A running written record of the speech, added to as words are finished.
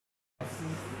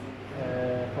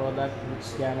product which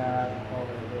Germarel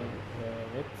already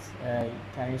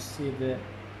can you see the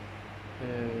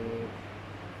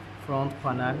front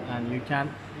panel, and you can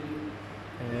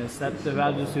set the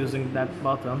values using that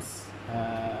buttons.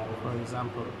 For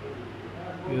example,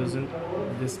 using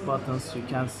these buttons you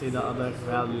can see the other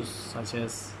values such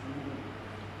as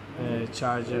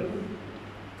charger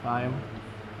time,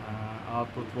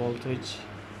 output voltage,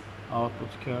 output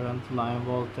current, line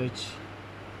voltage,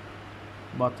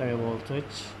 battery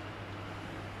voltage.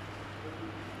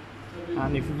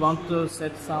 And if you want to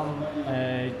set some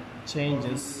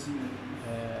changes,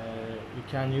 you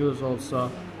can use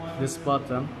also this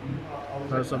button.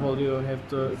 First of all, you have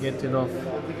to get rid of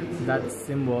that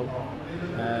symbol.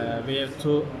 We have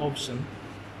two options: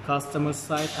 customer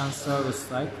side and service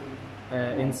side.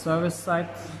 In service side,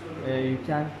 you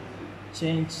can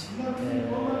change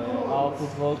output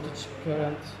voltage,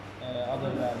 current,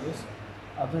 other values.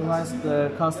 Otherwise,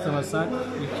 the customer side,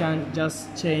 you can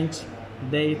just change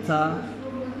data,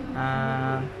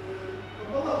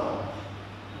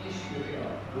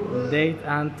 date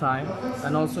and time,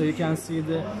 and also you can see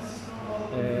the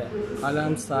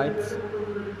alarm side.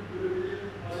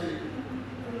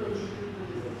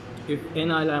 If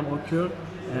any alarm occur,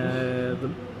 the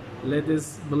LED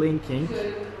is blinking.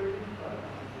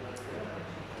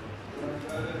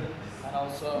 And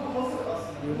also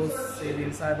you will see the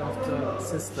inside of the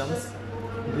systems.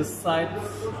 This side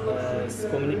is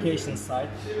communication side,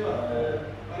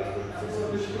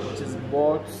 which is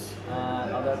boards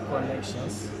and other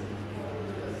connections.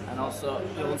 And also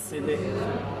you will see the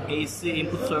AC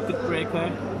input circuit breaker,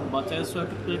 battery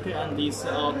circuit breaker, and DC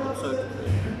output circuit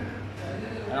breaker.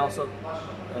 And also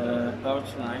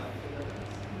earth line.